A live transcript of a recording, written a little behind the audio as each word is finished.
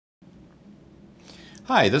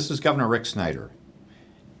Hi, this is Governor Rick Snyder.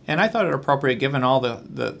 And I thought it appropriate, given all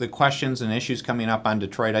the questions and issues coming up on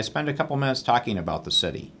Detroit, I spend a couple minutes talking about the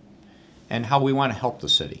city and how we want to help the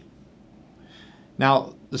city.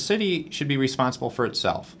 Now, the city should be responsible for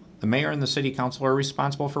itself. The mayor and the city council are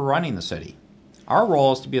responsible for running the city. Our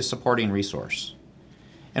role is to be a supporting resource.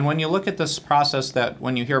 And when you look at this process, that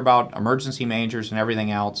when you hear about emergency managers and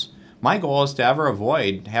everything else, my goal is to ever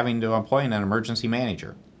avoid having to employ an emergency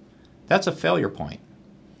manager. That's a failure point.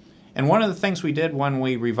 And one of the things we did when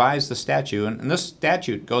we revised the statute, and this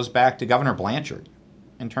statute goes back to Governor Blanchard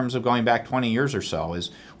in terms of going back 20 years or so, is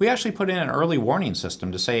we actually put in an early warning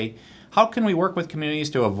system to say, how can we work with communities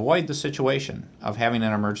to avoid the situation of having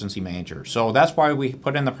an emergency manager? So that's why we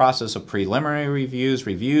put in the process of preliminary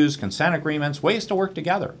reviews, consent agreements, ways to work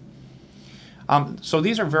together. So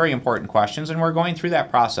these are very important questions, and we're going through that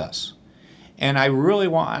process. And I really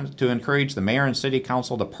want to encourage the mayor and city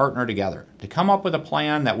council to partner together, to come up with a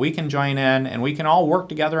plan that we can join in and we can all work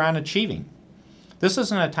together on achieving. This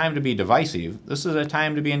isn't a time to be divisive. This is a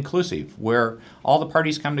time to be inclusive, where all the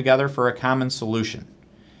parties come together for a common solution.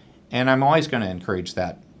 And I'm always going to encourage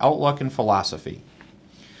that outlook and philosophy.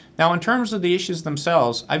 Now, in terms of the issues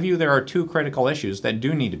themselves, I view there are two critical issues that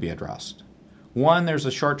do need to be addressed. One, there's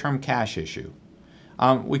a short-term cash issue.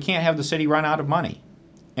 We can't have the city run out of money.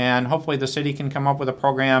 And hopefully the city can come up with a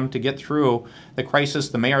program to get through the crisis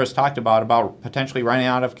the mayor has talked about potentially running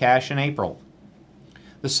out of cash in April.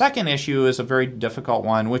 The second issue is a very difficult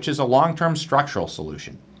one, which is a long-term structural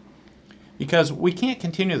solution. Because we can't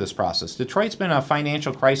continue this process. Detroit's been a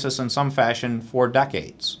financial crisis in some fashion for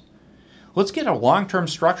decades. Let's get a long-term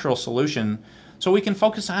structural solution so we can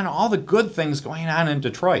focus on all the good things going on in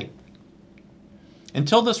Detroit.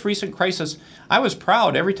 Until this recent crisis, I was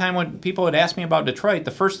proud every time when people would ask me about Detroit, the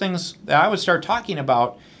first things that I would start talking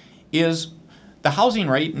about is the housing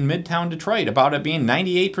rate in Midtown Detroit, about it being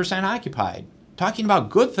 98% occupied. Talking about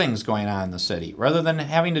good things going on in the city, rather than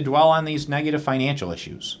having to dwell on these negative financial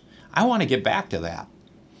issues. I want to get back to that.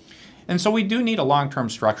 And so we do need a long-term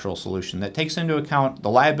structural solution that takes into account the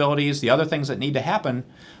liabilities, the other things that need to happen,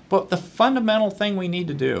 but the fundamental thing we need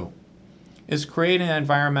to do is create an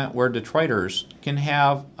environment where Detroiters can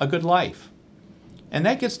have a good life. And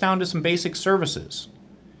that gets down to some basic services.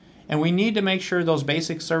 And we need to make sure those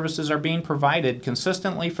basic services are being provided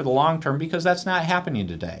consistently for the long term, because that's not happening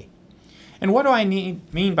today. And what do I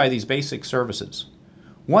mean by these basic services?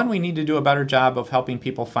 One, we need to do a better job of helping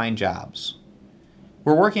people find jobs.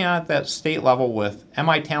 We're working on at that state level with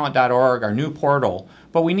mitalent.org, our new portal,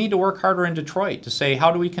 but we need to work harder in Detroit to say,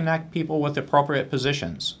 how do we connect people with appropriate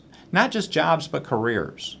positions? Not just jobs, but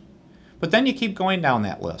careers. But then you keep going down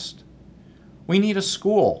that list. We need a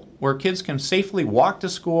school where kids can safely walk to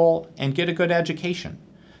school and get a good education,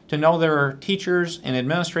 to know there are teachers and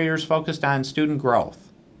administrators focused on student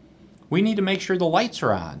growth. We need to make sure the lights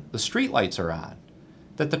are on, the street lights are on,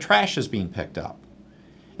 that the trash is being picked up.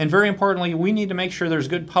 And very importantly, we need to make sure there's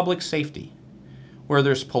good public safety, where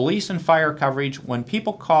there's police and fire coverage. When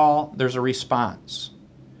people call, there's a response.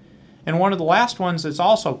 And one of the last ones that's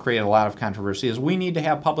also created a lot of controversy is we need to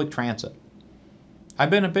have public transit. I've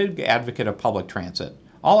been a big advocate of public transit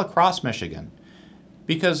all across Michigan,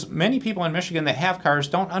 because many people in Michigan that have cars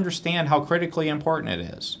don't understand how critically important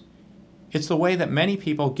it is. It's the way that many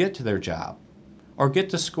people get to their job or get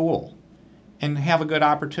to school and have a good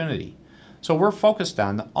opportunity. So we're focused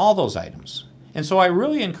on all those items. And so I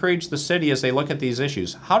really encourage the city, as they look at these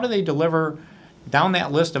issues, how do they deliver down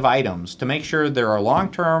that list of items to make sure there are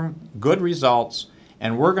long-term good results,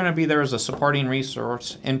 and we're going to be there as a supporting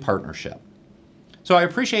resource in partnership. So I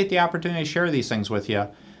appreciate the opportunity to share these things with you.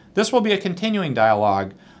 This will be a continuing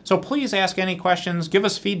dialogue, so please ask any questions, give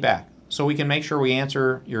us feedback so we can make sure we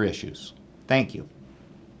answer your issues. Thank you.